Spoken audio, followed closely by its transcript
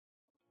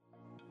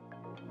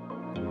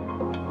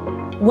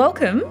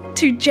Welcome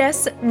to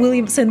Jess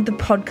Williamson, the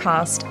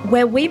podcast,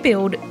 where we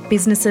build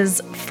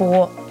businesses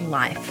for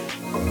life.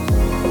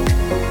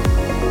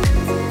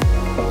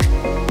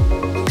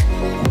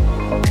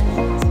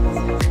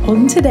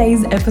 On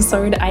today's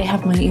episode, I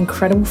have my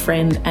incredible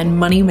friend and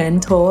money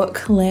mentor,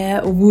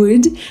 Clare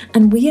Wood,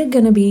 and we are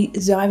going to be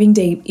diving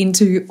deep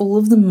into all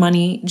of the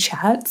money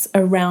chats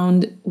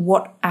around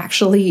what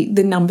actually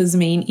the numbers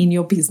mean in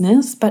your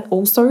business, but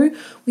also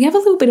we have a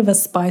little bit of a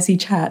spicy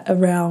chat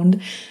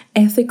around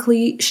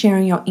ethically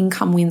sharing your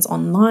income wins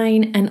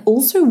online and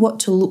also what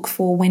to look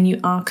for when you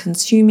are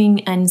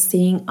consuming and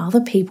seeing other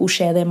people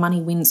share their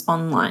money wins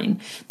online.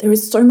 There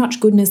is so much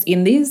goodness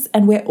in this,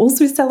 and we're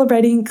also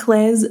celebrating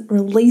Clare's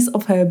release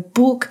of her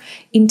book,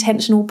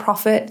 Intentional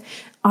Profit.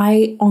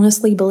 I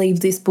honestly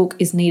believe this book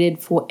is needed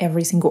for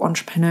every single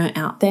entrepreneur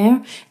out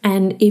there.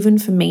 And even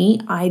for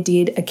me, I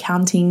did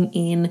accounting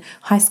in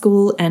high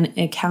school and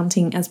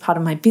accounting as part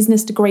of my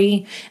business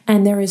degree.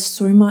 And there is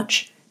so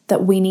much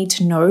that we need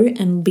to know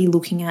and be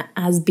looking at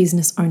as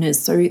business owners.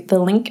 So the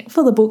link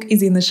for the book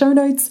is in the show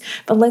notes,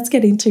 but let's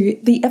get into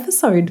the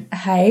episode.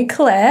 Hey,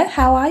 Clare,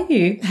 how are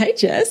you? Hey,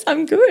 Jess,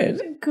 I'm good.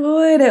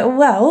 Good.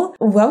 Well,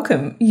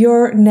 welcome.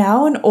 You're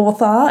now an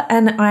author,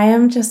 and I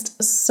am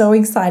just so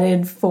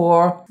excited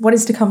for what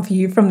is to come for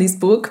you from this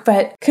book,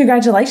 but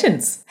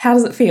congratulations. How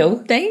does it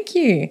feel? Thank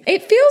you.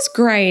 It feels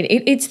great.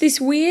 It's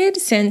this weird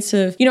sense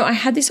of, I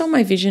had this on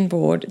my vision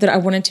board that I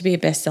wanted to be a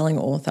best-selling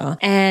author,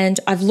 and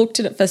I've looked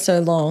at it for so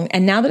long.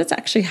 And now that it's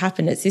actually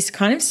happened, it's this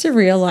kind of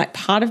surreal, like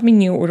part of me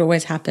knew it would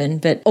always happen,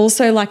 but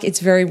also like it's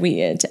very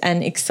weird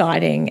and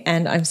exciting.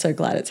 And I'm so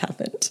glad it's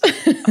happened.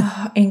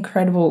 Oh,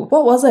 incredible.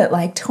 What was it?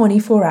 Like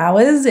 24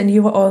 hours and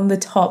you were on the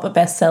top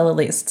bestseller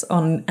lists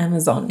on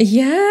Amazon.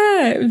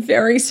 Yeah,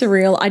 very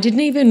surreal. I didn't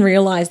even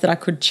realize that I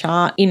could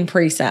chart in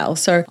pre-sale.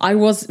 So I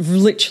was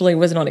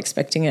not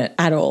expecting it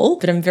at all,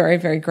 but I'm very,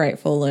 very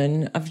grateful.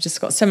 And I've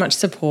just got so much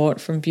support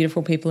from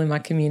beautiful people in my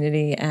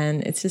community.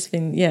 And it's just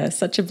been,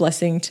 such a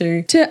blessing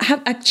to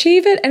have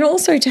achieve it, and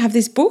also to have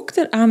this book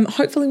that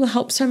hopefully will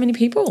help so many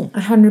people.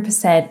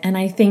 100%. And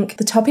I think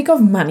the topic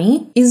of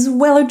money is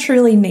well and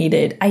truly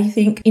needed. I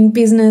think in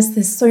business,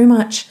 there's so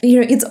much,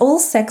 it's all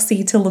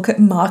sexy to look at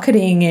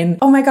marketing and,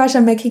 oh my gosh,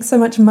 I'm making so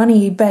much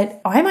money. But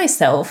I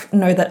myself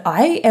know that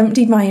I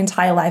emptied my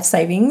entire life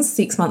savings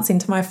 6 months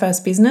into my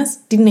first business,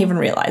 didn't even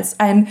realize.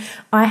 And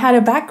I had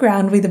a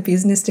background with a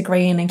business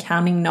degree and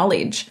accounting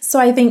knowledge. So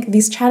I think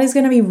this chat is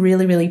going to be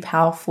really, really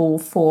powerful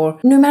for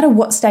no matter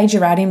what stage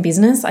you're at in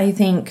business. I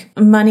think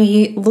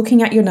money,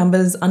 looking at your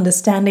numbers,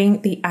 understanding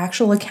the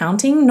actual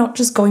accounting, not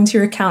just going to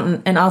your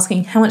accountant and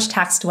asking how much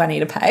tax do I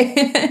need to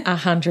pay.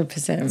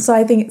 100%. So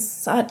I think it's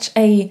such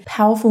a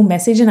powerful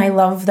message, and I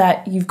love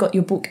that you've got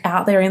your book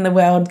out there in the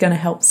world, going to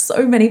help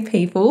so many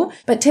people.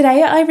 But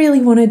today I really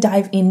want to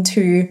dive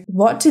into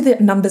what do the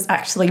numbers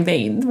actually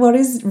mean? What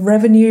is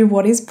revenue?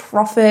 What is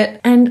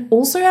profit? And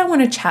also I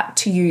want to chat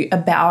to you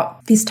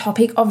about this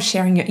topic of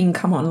sharing your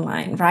income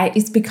online, right?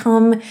 It's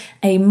become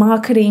a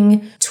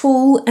marketing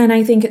tool, and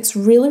I think it's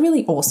really,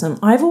 really awesome.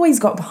 I've always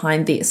got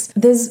behind this.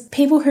 There's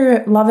people who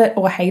love it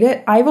or hate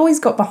it. I've always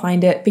got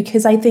behind it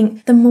because I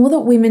think the more that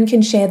women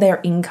can share their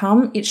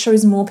income, it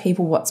shows more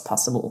people what's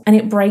possible. And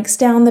it breaks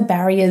down the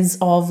barriers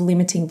of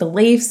limiting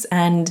beliefs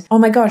and, oh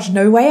my gosh,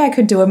 no way I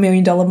could do $1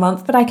 million a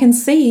month, but I can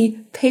see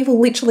people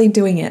literally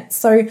doing it.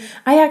 So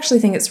I actually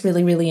think it's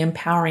really, really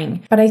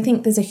empowering. But I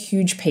think there's a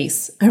huge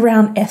piece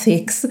around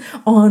ethics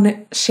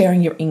on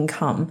sharing your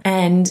income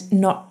and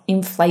not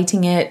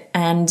inflating it.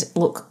 And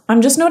look,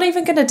 I'm just not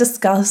even going to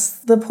discuss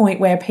the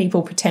point where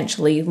people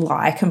potentially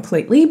lie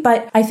completely.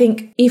 But I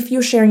think if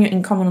you're sharing your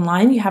income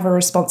online, you have a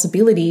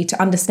responsibility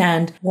to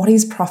understand what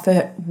is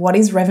profit, what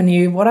is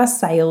revenue, what are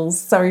sales.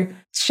 So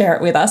share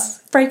it with us.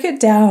 Break it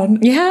down.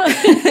 Yeah,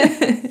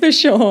 for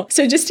sure.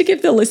 So just to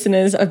give the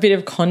listeners a bit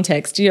of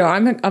context,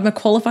 I'm a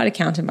qualified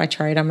accountant by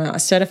trade. I'm a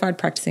certified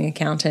practicing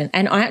accountant,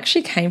 and I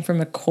actually came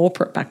from a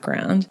corporate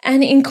background.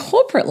 And in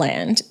corporate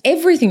land,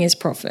 everything is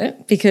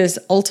profit because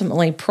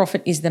ultimately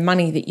profit is the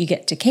money that you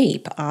get to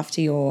keep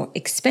after your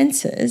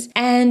expenses.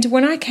 And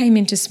when I came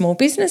into small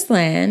business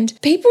land,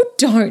 people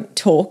don't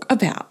talk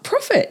about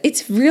profit.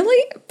 It's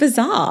really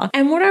bizarre.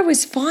 And what I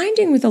was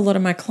finding with a lot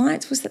of my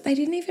clients was that they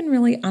didn't even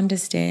really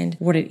understand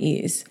what it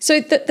is. So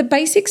the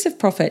basics of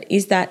profit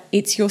is that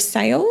it's your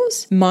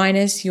sales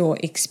minus your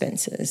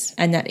expenses,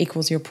 and that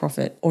equals your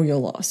profit or your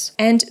loss.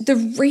 And the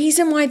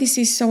reason why this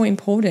is so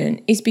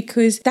important is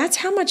because that's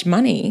how much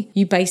money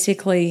you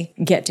basically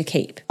get to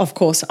keep. Of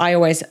course, I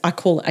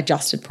call it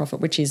adjusted profit,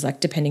 which is like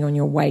depending on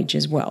your wage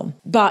as well.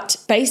 But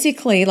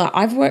basically, like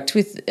I've worked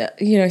with,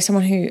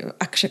 someone who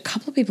actually a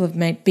couple of people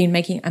have been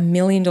making $1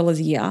 million a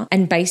year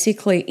and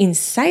basically in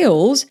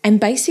sales and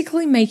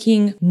basically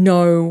making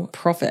no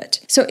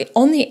profit. So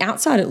on the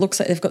outside, it looks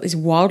like they've got this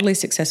wildly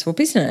successful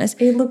business.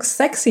 It looks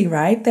sexy,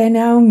 right? They're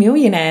now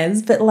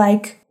millionaires, but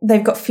like,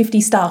 they've got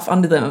 50 staff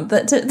under them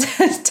that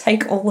to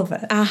take all of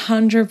it.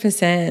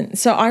 100%.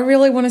 So I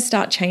really want to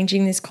start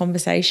changing this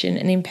conversation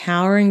and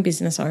empowering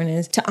business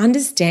owners to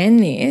understand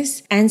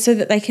this, and so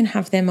that they can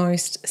have their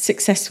most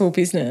successful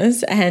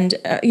business and,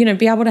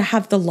 be able to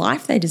have the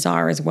life they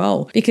desire as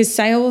well. Because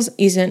sales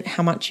isn't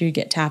how much you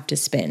get to have to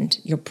spend.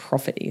 Your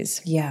profit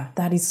is. Yeah,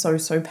 that is so,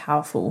 so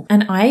powerful.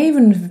 And I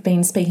even have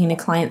been speaking to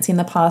clients in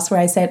the past where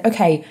I said,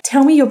 okay,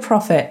 tell me your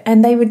profit.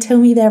 And they would tell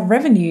me their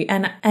revenue.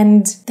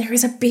 And there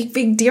is a big,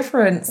 big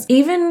difference.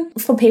 Even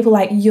for people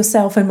like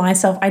yourself and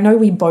myself, I know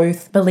we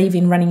both believe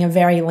in running a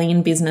very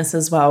lean business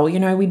as well.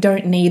 We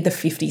don't need the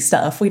 50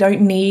 stuff. We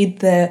don't need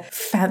the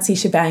fancy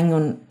shebang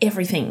on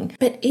everything.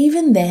 But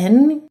even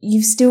then,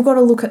 you've still got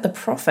to look at the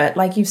profit.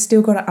 Like, you've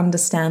still got to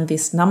understand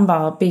this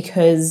number,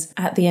 because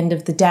at the end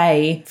of the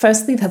day,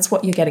 firstly, that's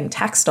what you're getting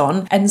taxed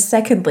on. And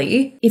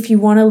secondly, if you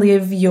want to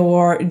live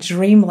your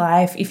dream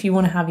life, if you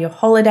want to have your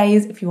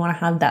holidays, if you want to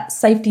have that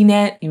safety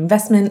net,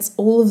 investments,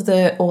 all of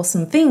the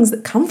awesome things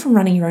that come from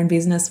running your own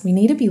business, we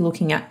need to be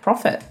looking at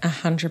profit.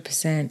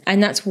 100%.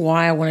 And that's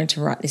why I wanted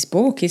to write this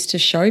book, is to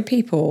show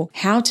people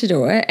how to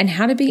do it and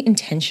how to be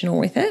intentional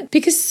with it.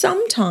 Because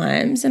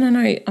sometimes, and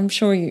I'm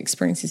sure you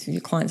experience this with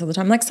your clients all the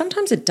time, like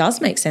sometimes it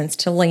does make sense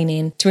to lean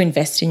in to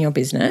invest in your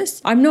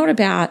business. I'm not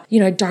about,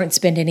 don't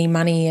spend any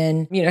money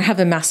and, have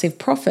a massive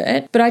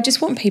profit, but I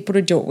just want people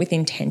to do it with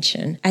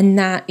intention. And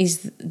that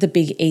is the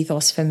big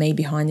ethos for me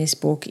behind this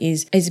book,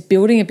 is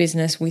building a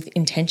business with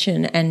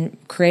intention and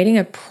creating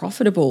a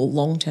profitable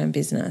long-term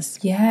business.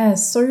 Yeah.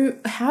 So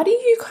how do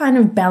you kind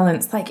of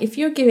balance, like if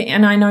you're giving,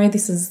 and I know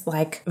this is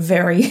like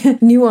very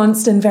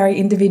nuanced and very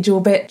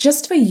individual, but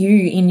just for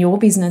you in your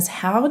business,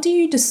 how do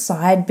you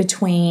decide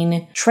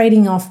between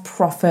trading off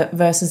profit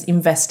versus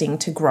investing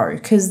to grow?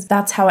 Because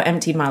that's how I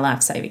emptied my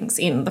life savings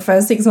in the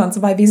first 6 months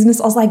of my business.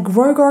 I was like,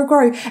 grow.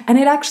 And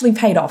it actually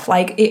paid off.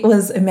 Like, it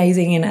was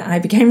amazing. And I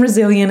became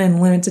resilient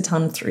and learned a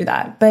ton through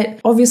that. But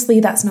obviously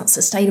that's not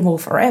sustainable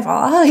forever.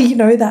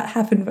 That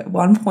happened at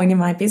one point in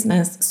my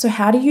business. So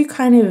how do you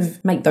kind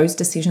of make those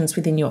decisions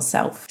within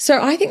yourself?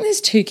 So I think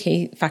there's two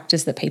key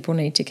factors that people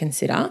need to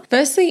consider.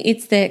 Firstly,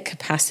 it's their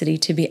capacity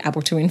to be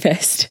able to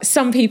invest.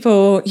 Some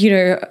people,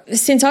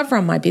 since I've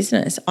run my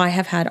business, I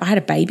had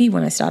a baby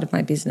when I started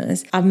my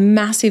business, a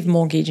massive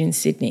mortgage in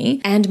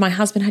Sydney, and my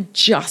husband had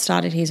just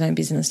started his own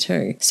business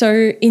too.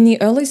 So in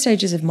the early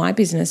stages of my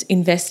business,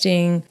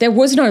 investing, there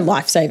was no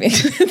life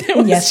savings. There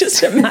was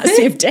just a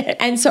massive debt.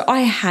 And so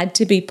I had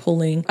to be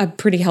pulling a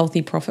pretty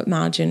healthy profit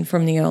margin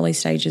from the early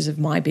stages of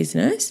my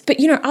business. But,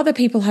 other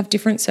people have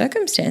different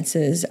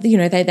circumstances.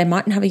 They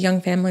mightn't have a young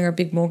family or a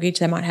big mortgage.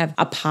 They might have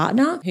a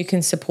partner who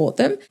can support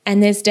them.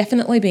 And there's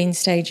definitely been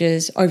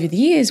stages over the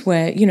years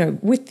where,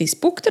 with this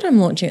book that I'm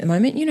launching at the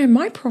moment,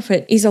 my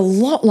profit is a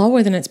lot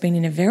lower than it's been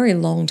in a very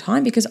long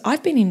time, because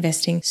I've been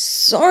investing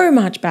so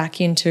much back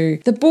into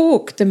the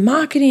book, the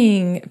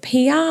marketing,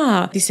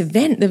 PR, this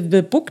event,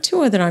 the book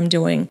tour that I'm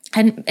doing.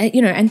 And,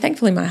 and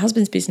thankfully my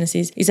husband's business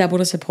is able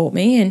to support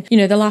me. And,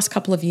 the last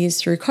couple of years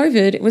through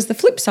COVID, it was the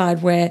flip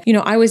side where,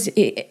 I was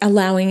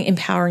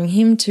empowering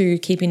him to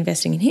keep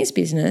investing in his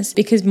business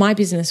because my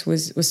business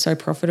was so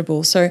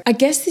profitable. So I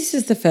guess this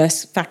is the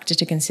first factor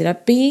to consider.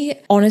 Be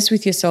honest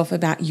with yourself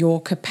about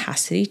your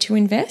capacity to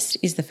invest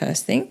is the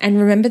first thing. And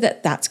remember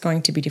that that's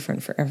going to be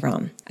different for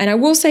everyone. And I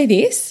will say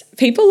this,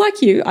 people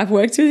like you, I've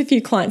worked with a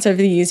few clients over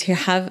the years who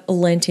have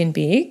lent in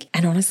big,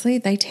 and honestly,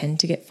 they tend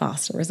to get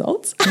faster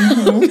results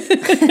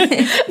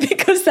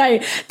because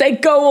they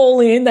go all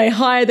in, they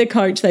hire the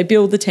coach, they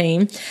build the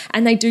team,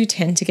 and they do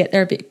tend to get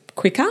there a bit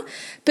quicker.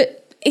 But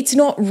it's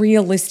not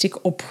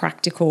realistic or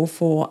practical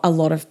for a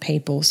lot of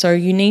people. So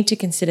you need to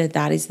consider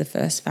that is the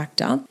first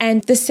factor.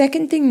 And the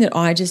second thing that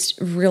I just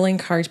really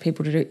encourage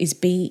people to do is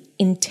be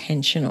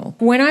intentional.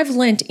 When I've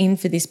lent in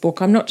for this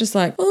book, I'm not just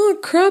like, oh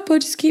crap, I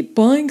just keep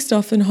buying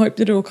stuff and hope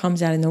that it all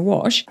comes out in the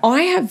wash.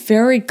 I have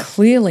very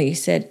clearly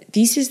said,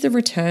 this is the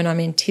return I'm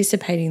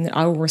anticipating that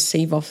I will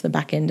receive off the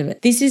back end of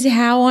it. This is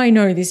how I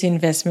know this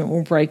investment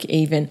will break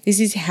even. This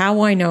is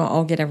how I know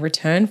I'll get a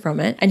return from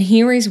it. And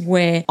here is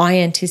where I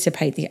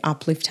anticipate the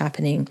uplift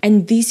happening.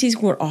 And this is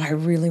what I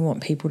really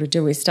want people to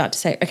do, is start to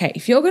say, okay,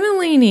 if you're going to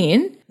lean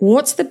in,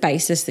 what's the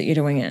basis that you're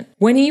doing it?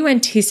 When are you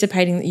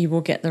anticipating that you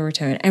will get the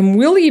return? And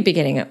will you be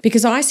getting it?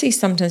 Because I see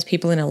sometimes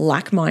people in a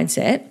lack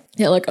mindset.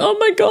 They're like, oh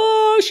my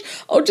gosh,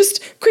 I'll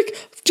just quick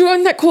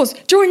join that course,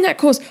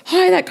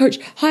 hire that coach,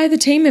 hire the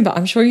team member.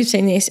 I'm sure you've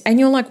seen this. And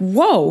you're like,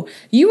 whoa,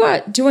 you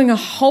are doing a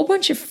whole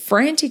bunch of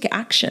frantic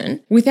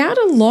action without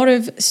a lot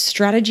of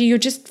strategy. You're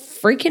just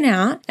freaking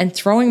out and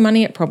throwing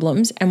money at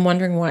problems and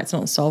wondering why it's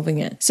not solving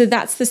it. So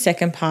that's the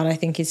second part, I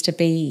think, is to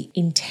be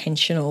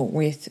intentional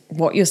with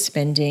what you're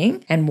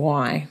spending and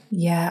why.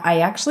 Yeah, I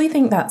actually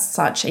think that's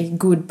such a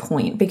good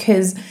point,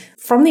 because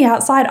from the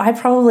outside, I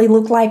probably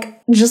look like,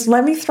 just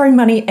let me throw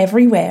money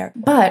everywhere.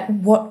 But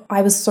what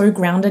I was so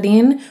grounded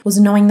in was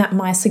knowing that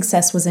my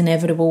success was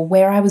inevitable.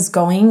 Where I was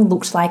going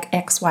looked like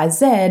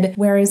XYZ,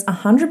 whereas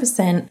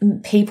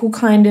 100% people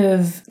kind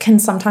of can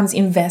sometimes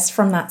invest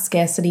from that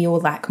scarcity or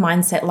lack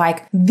mindset,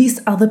 like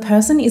this other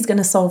person is going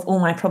to solve all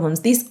my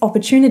problems. This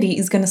opportunity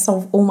is going to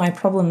solve all my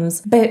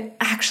problems. But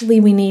actually,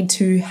 we need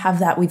to have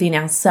that within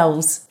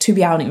ourselves to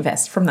be able to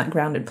invest from that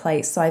grounded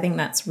place. So I think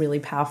that's really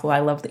powerful. I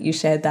love that you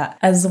shared that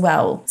as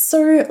well.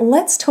 So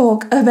let's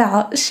talk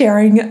about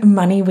sharing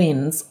money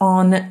wins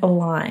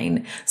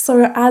online.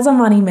 So as a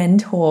money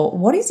mentor,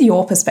 what is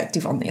your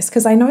perspective on this?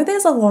 Because I know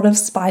there's a lot of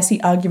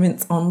spicy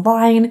arguments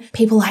online.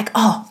 People like,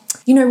 oh,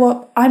 you know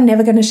what? I'm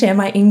never going to share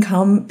my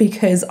income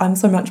because I'm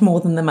so much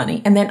more than the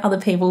money. And then other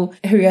people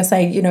who are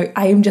saying, you know,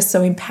 I am just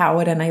so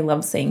empowered and I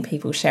love seeing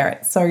people share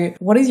it. So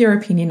what is your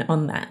opinion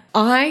on that?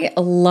 I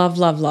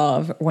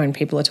love when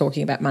people are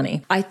talking about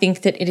money. I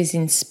think that it is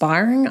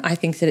inspiring. I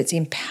think that it's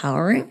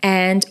empowering.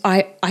 And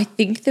I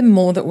think the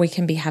more that we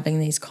can be having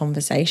these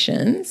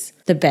conversations,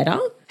 the better.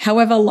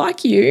 However,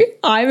 like you,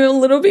 I'm a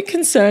little bit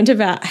concerned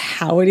about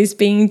how it is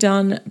being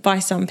done by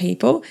some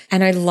people.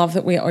 And I love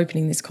that we're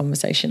opening this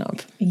conversation up.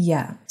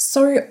 Yeah.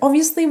 So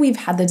obviously we've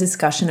had the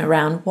discussion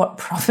around what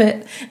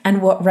profit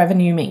and what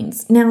revenue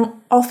means. Now,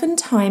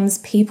 oftentimes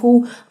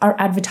people are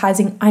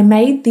advertising, I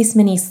made this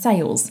many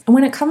sales. And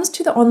when it comes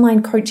to the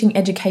online coaching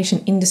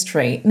education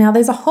industry, now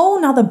there's a whole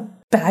nother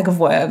bag of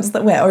worms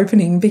that we're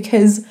opening,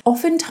 because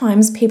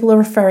oftentimes people are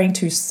referring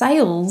to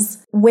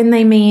sales when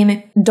they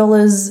mean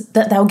dollars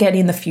that they'll get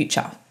in the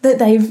future, that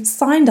they've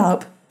signed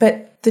up,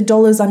 but the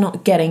dollars are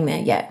not getting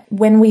there yet.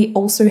 When we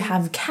also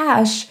have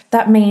cash,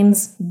 that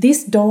means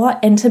this dollar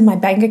entered my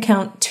bank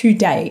account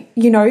today,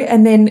 you know,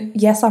 and then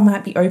yes, I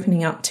might be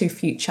opening up to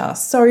future.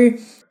 So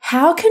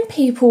how can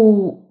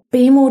people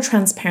be more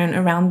transparent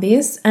around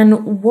this?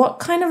 And what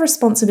kind of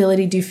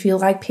responsibility do you feel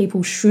like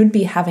people should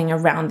be having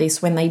around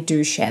this when they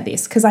do share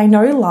this? Because I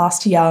know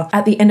last year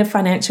at the end of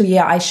financial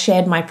year, I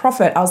shared my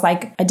profit. I was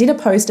like, I did a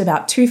post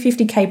about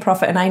 250K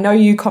profit. And I know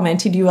you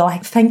commented, you were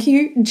like, thank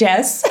you,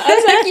 Jess. I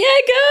was like,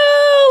 yeah,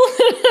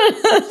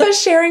 girl. For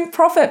sharing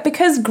profit,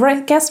 because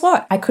guess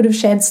what? I could have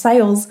shared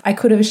sales. I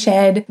could have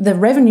shared the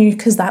revenue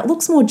because that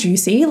looks more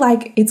juicy.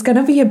 Like it's going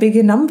to be a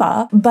bigger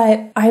number.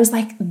 But I was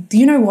like,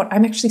 you know what?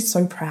 I'm actually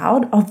so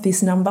proud of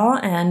this number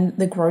and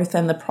the growth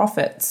and the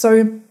profit.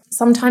 So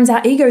sometimes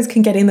our egos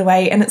can get in the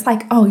way and it's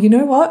like, oh, you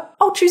know what?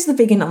 I'll choose the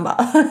bigger number.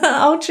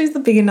 I'll choose the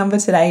bigger number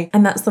today.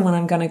 And that's the one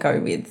I'm going to go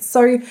with.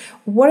 So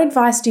what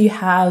advice do you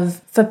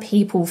have for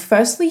people,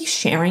 firstly,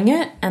 sharing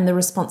it and the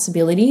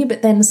responsibility,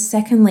 but then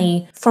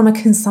secondly, from a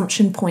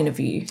consumption point of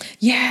view?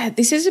 Yeah,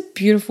 this is a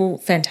beautiful,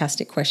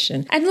 fantastic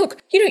question. And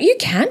look, you know, you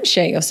can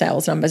share your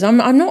sales numbers. I'm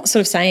not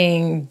sort of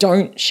saying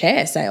don't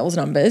share sales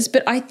numbers,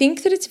 but I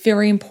think that it's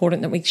very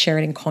important that we share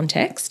it in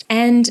context.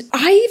 And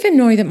I even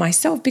know that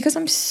myself, because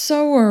I'm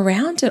so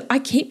around it, I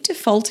keep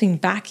defaulting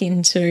back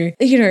into,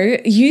 you know,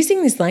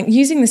 using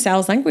the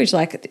sales language.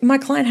 Like my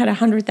client had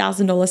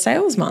 $100,000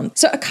 sales month.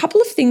 So a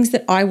couple of things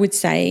that I would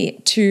say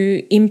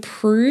to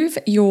improve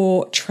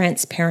your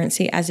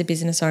transparency as a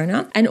business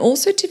owner, and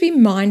also to be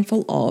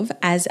mindful of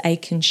as a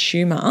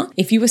consumer.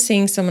 If you are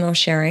seeing someone else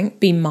sharing,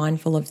 be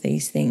mindful of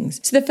these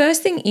things. So the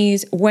first thing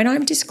is, when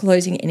I'm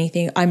disclosing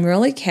anything, I'm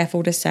really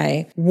careful to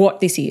say what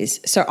this is.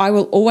 So I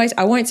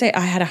won't say I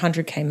had a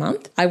 100K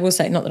month. I will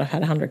say, not that I've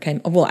had a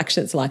 100K. Well,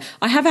 actually it's a lie.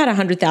 I have had a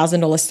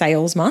 $100,000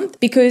 sales month,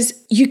 because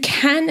you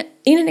can,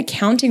 in an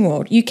accounting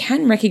world, you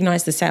can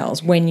recognize the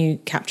sales when you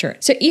capture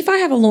it. So if I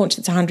have a launch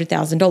that's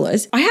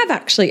 $100,000, I have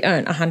actually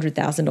earned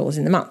 $100,000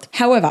 in the month.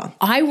 However,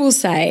 I will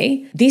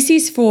say this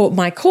is for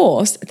my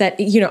course that,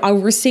 you know, I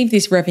will receive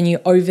this revenue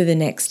over the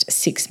next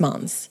 6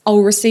 months. I'll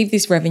receive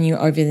this revenue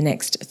over the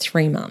next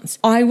 3 months.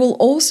 I will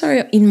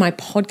also, in my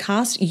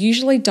podcast,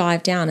 usually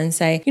dive down and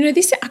say, you know,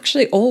 this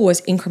actually all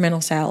was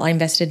incremental sale. I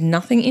invested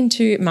nothing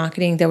into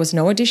marketing. There was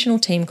no additional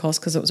team cost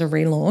because it was a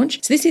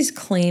relaunch. So this is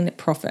clean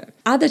profit.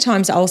 Other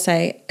times I'll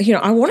say, you know,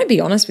 I want to be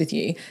honest with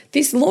you.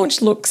 This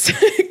launch looks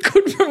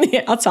good from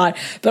the outside,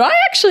 but I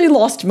actually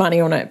lost money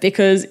on it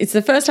because it's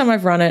the first time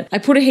I've run it. I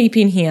put a heap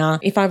in here.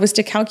 If I was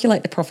to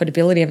calculate the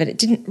profitability of it, it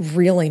didn't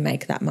really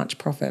make that much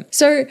profit.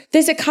 So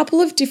there's a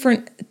couple of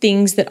different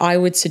things that I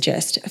would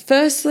suggest.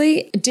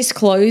 Firstly,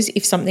 disclose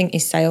if something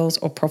is sales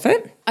or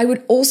profit. I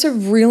would also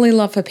really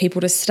love for people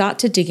to start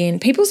to dig in.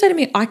 People say to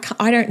me,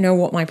 I don't know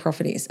what my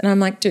profit is. And I'm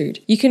like, dude,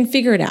 you can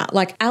figure it out.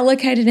 Like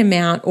allocate an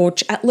amount, or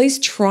at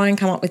least try and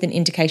come up with an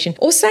indication,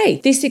 or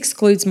say this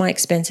excludes my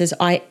expenses.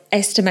 I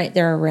estimate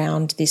they're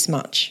around this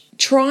much.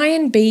 Try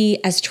and be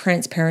as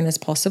transparent as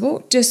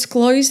possible.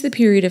 Disclose the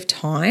period of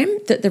time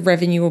that the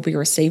revenue will be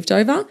received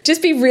over.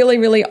 Just be really,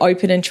 really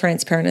open and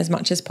transparent as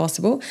much as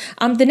possible.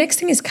 The next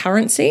thing is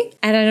currency.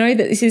 And I know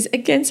that this is,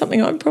 again,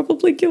 something I'm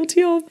probably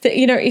guilty of. That,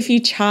 you know, if you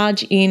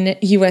charge in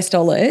US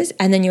dollars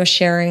and then you're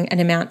sharing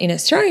an amount in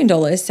Australian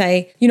dollars,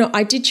 say, you know,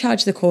 I did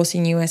charge the course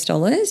in US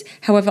dollars.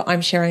 However,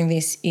 I'm sharing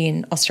this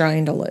in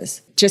Australian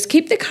dollars. just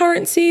keep the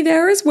currency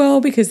there as well,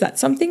 because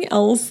that's something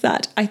else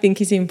that I think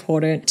is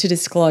important to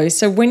disclose.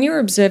 So when you're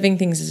observing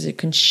things as a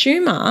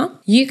consumer,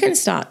 you can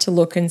start to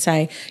look and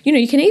say,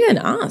 you can even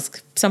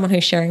ask someone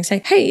who's sharing,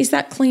 say, hey, is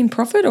that clean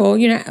profit? Or,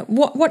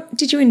 what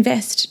did you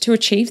invest to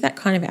achieve that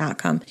kind of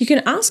outcome? You can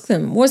ask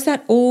them, was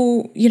that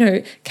all,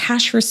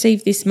 cash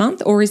received this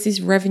month, or is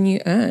this revenue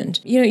earned?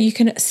 You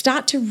can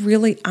start to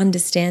really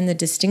understand the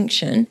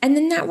distinction. And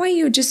then that way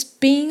you're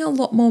just being a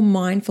lot more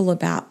mindful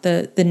about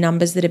the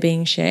numbers that are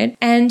being shared.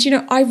 And,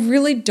 I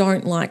really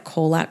don't like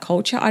call out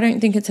culture. I don't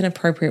think it's an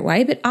appropriate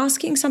way, but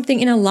asking something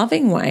in a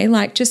loving way,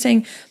 like just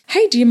saying,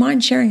 hey, do you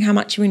mind sharing how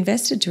much you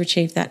invested to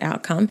achieve that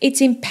outcome?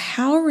 It's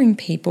empowering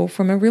people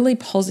from a really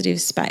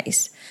positive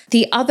space.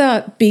 The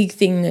other big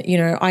thing that,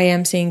 I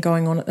am seeing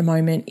going on at the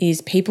moment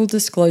is people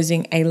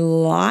disclosing a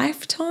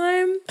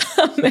lifetime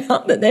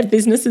amount that their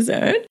businesses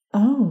earn.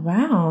 Oh,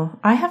 wow.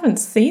 I haven't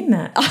seen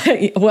that.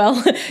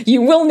 Well,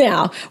 you will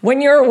now.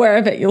 When you're aware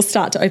of it, you'll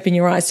start to open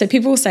your eyes. So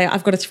people will say,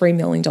 I've got a $3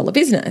 million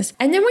business.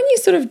 And then when you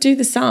sort of do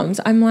the sums,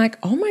 I'm like,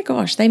 oh my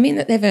gosh, they mean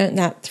that they've earned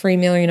that $3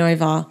 million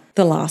over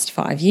the last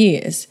 5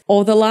 years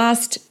or the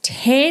last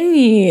 10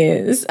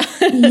 years.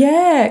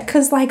 Yeah,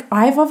 because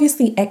I've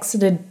obviously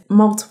exited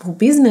multiple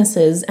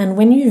businesses, and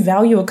when you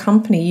value a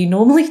company, you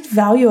normally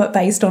value it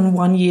based on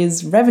 1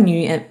 year's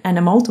revenue and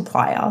a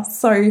multiplier.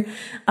 So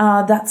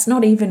that's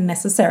not even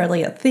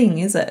necessarily a thing,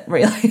 is it?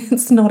 Really,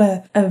 it's not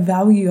a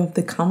value of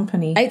the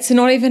company. It's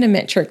not even a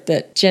metric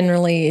that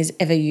generally is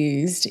ever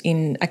used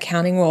in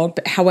accounting world.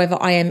 But however,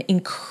 I am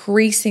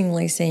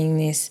increasingly seeing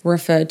this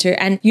referred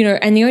to, and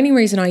and the only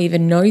reason I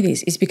even know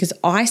this is because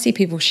I see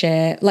people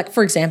share,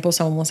 for example,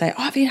 someone will say,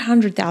 I've hit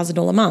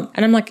 $100,000 a month.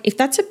 And I'm like, if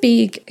that's a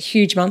big,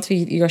 huge month for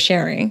you that you're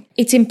sharing,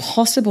 it's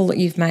impossible that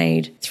you've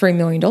made $3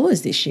 million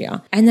this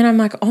year. And then I'm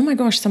like, oh my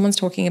gosh, someone's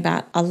talking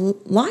about a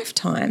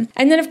lifetime.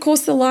 And then of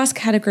course, the last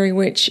category,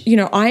 which,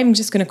 I'm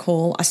just going to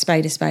call a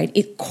spade,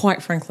 it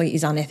quite frankly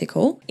is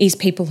unethical, is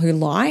people who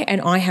lie.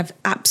 And I have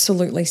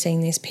absolutely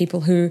seen this,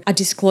 people who are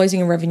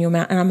disclosing a revenue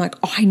amount. And I'm like,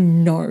 I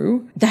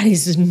know that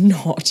is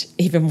not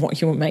even what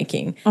you're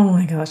making. Oh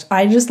my gosh.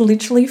 I just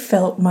literally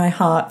felt my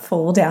heart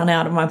fall down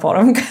out of my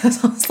bottom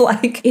because I was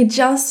like,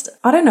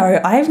 I don't know.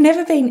 I've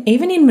never been,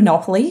 even in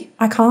Monopoly,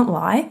 I can't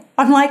lie.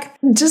 I'm like,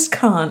 just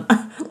can't.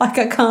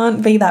 I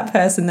can't be that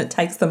person that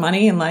takes the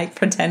money and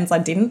pretends I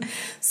didn't.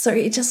 So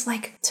it just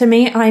to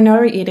me, I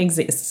know it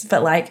exists,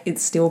 but it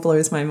still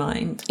blows my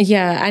mind.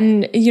 Yeah.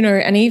 And,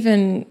 and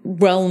even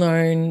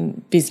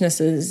well-known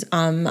businesses,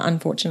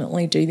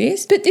 unfortunately do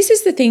this. But this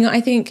is the thing, I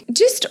think,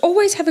 just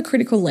always have a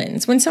critical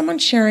lens. When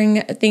someone's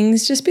sharing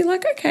things, just be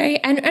like, okay.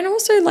 And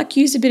also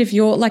use a bit of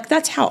your,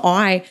 that's how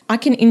I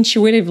can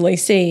intuitively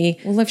see,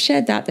 well, they've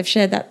shared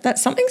that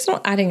something's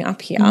not adding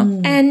up here.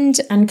 And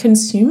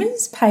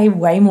consumers pay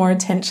way more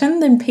attention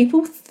than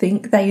people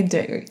think they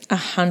do.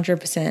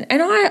 100%.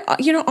 And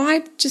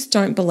I just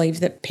don't believe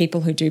that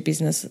people who do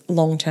business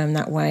long-term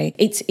that way,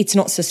 it's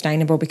not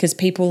sustainable, because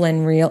people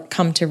then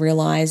come to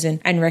realize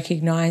and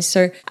recognize.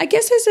 So I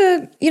guess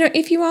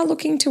if you are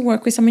looking to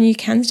work with someone, you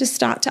can just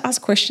start to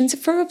ask questions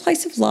from a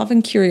place of love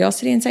and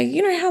curiosity and say,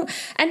 how,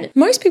 and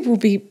most people will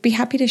be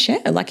happy to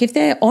share. If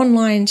they're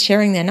online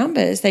sharing their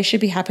numbers, they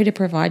should be happy to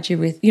provide you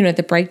with,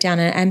 the breakdown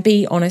and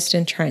be honest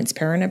and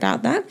transparent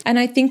about that. And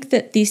I think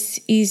that this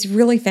is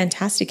really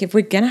fantastic. If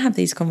we're going to have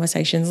these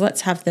conversations,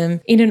 let's have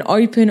them in an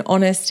open,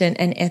 honest and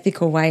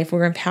ethical way. If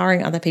we're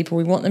empowering other people,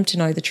 we want them to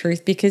know the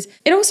truth, because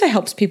it also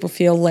helps people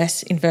feel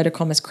less, inverted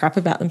commas, crap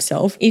about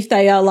themselves. If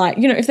they are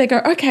if they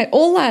go, okay,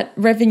 all that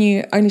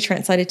revenue only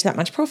translated to that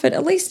much profit,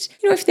 at least,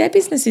 if their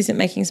business isn't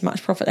making as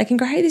much profit, they can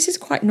go, hey, this is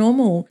quite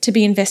normal to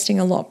be investing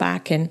a lot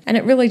back. And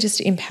it really just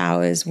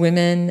empowers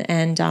women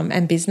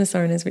and business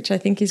owners, which I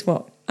think is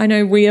what I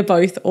know we are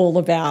both all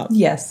about.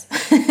 Yes.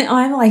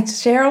 I'm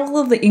share all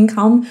of the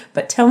income,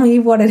 but tell me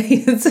what it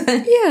is.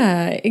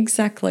 Yeah,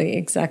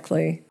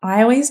 exactly.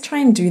 I always try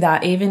and do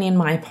that, even in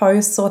my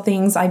posts or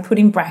things. I put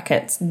in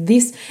brackets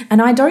this,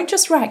 and I don't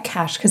just write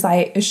cash because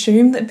I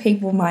assume that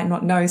people might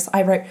not know. So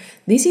I wrote,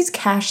 this is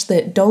cash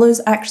that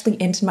dollars actually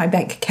enter my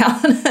bank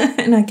account.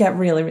 And I get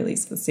really, really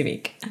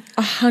specific.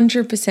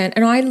 100%.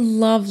 And I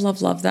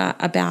love that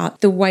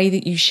about the way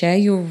that you share.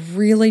 You're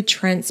really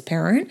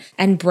transparent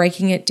and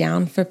breaking it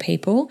down for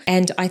people.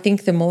 And I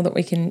think the more that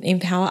we can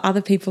empower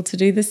other people to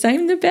do the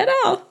same, the better.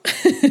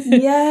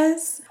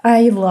 Yes.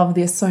 I love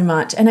this so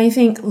much. And I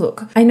think,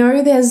 look, I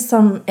know there's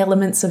some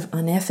elements of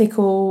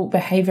unethical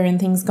behavior and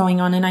things going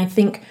on. And I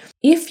think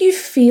if you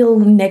feel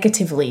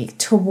negatively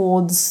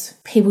towards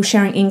people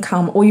sharing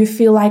income, or you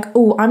feel like,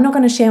 oh, I'm not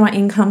going to share my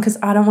income because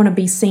I don't want to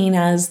be seen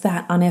as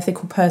that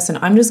unethical person,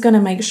 I'm just going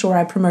to make sure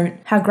I promote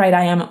how great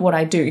I am at what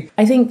I do,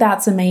 I think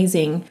that's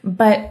amazing.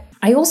 But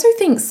I also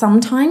think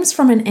sometimes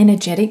from an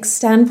energetic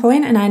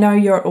standpoint, and I know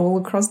you're all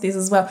across this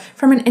as well,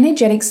 from an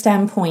energetic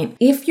standpoint,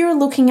 if you're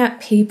looking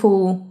at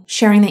people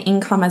sharing their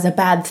income as a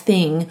bad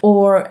thing,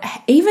 or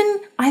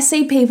even I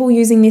see people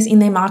using this in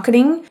their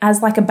marketing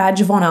as like a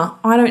badge of honor.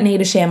 I don't need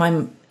to share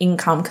my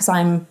income because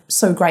I'm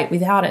so great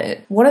without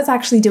it. What it's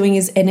actually doing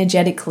is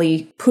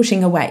energetically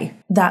pushing away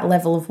that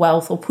level of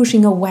wealth, or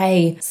pushing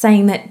away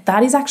saying that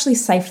that is actually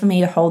safe for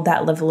me to hold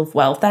that level of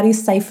wealth. That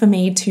is safe for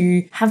me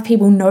to have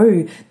people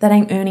know that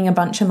I'm earning a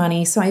bunch of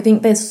money. So I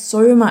think there's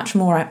so much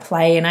more at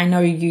play. And I know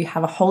you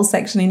have a whole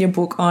section in your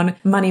book on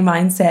money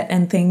mindset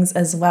and things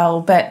as well.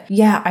 But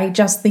yeah, I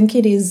just think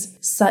it is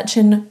such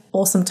an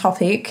awesome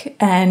topic.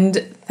 And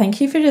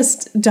thank you for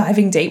just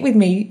diving deep with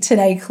me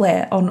today,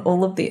 Claire, on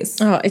all of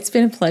this. Oh, it's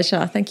been a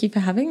pleasure. Thank you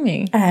for having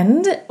me.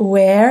 And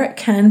where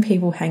can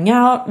people hang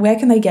out? Where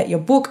can they get your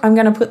book? I'm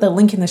going to put the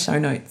link in the show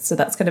notes, so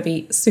that's going to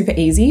be super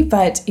easy.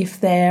 But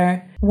if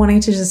they're wanting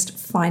to just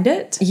find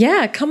it,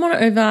 yeah, come on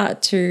over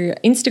to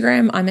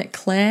Instagram. I'm at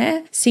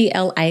Clare, CLARE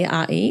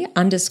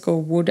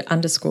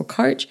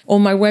 _wood_coach, or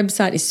my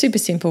website is super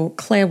simple,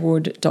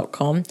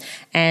 clarewood.com.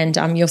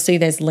 And you'll see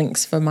there's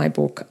links for my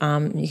book.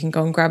 You can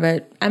go and grab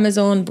it,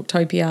 Amazon,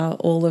 Booktopia,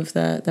 all of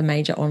the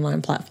major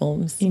online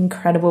platforms.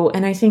 Incredible.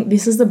 And I think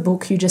this is the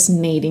book you just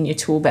need in your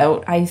tool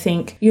belt. I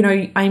think,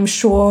 I'm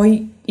sure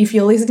if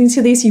you're listening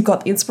to this, you've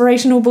got the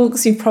inspirational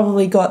books, you've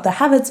probably got the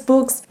habits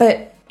books,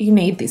 but you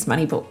need this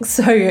money book.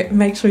 So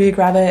make sure you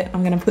grab it.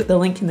 I'm going to put the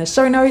link in the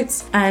show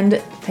notes.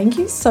 And thank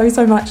you so,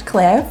 so much,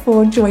 Claire,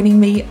 for joining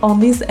me on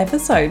this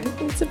episode.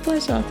 It's a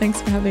pleasure.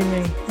 Thanks for having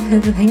me.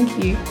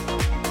 Thank you.